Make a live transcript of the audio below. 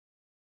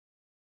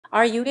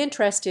Are you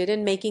interested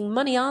in making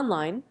money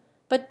online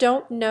but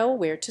don't know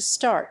where to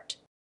start?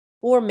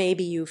 Or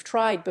maybe you've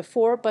tried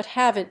before but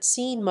haven't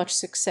seen much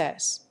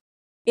success.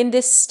 In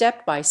this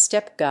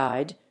step-by-step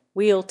guide,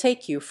 we'll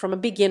take you from a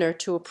beginner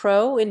to a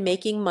pro in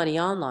making money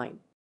online.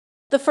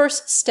 The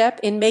first step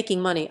in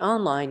making money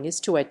online is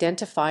to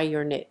identify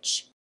your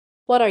niche.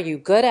 What are you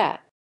good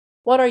at?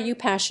 What are you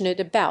passionate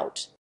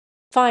about?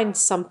 Find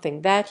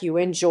something that you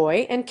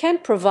enjoy and can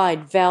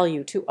provide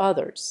value to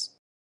others.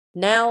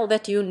 Now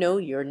that you know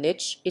your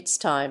niche, it's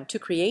time to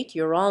create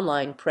your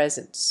online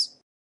presence.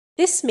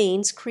 This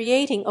means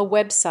creating a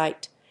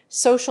website,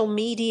 social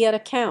media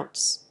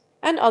accounts,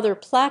 and other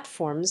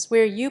platforms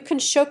where you can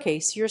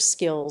showcase your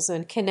skills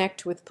and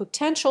connect with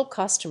potential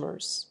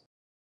customers.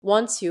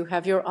 Once you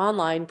have your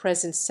online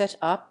presence set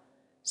up,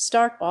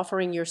 start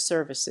offering your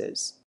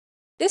services.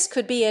 This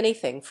could be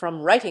anything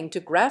from writing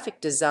to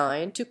graphic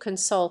design to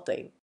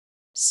consulting.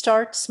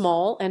 Start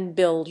small and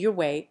build your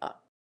way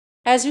up.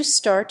 As you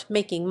start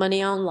making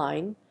money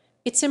online,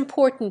 it's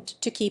important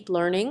to keep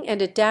learning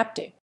and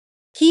adapting.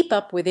 Keep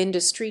up with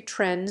industry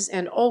trends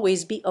and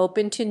always be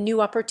open to new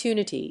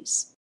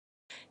opportunities.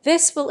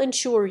 This will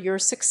ensure your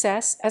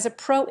success as a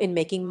pro in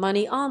making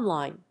money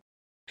online.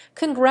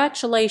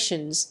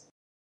 Congratulations!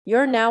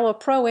 You're now a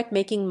pro at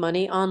making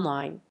money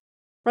online.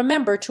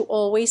 Remember to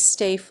always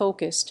stay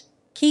focused,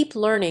 keep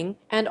learning,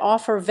 and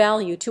offer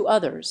value to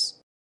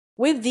others.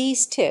 With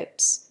these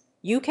tips,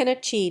 you can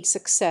achieve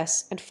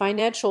success and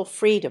financial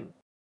freedom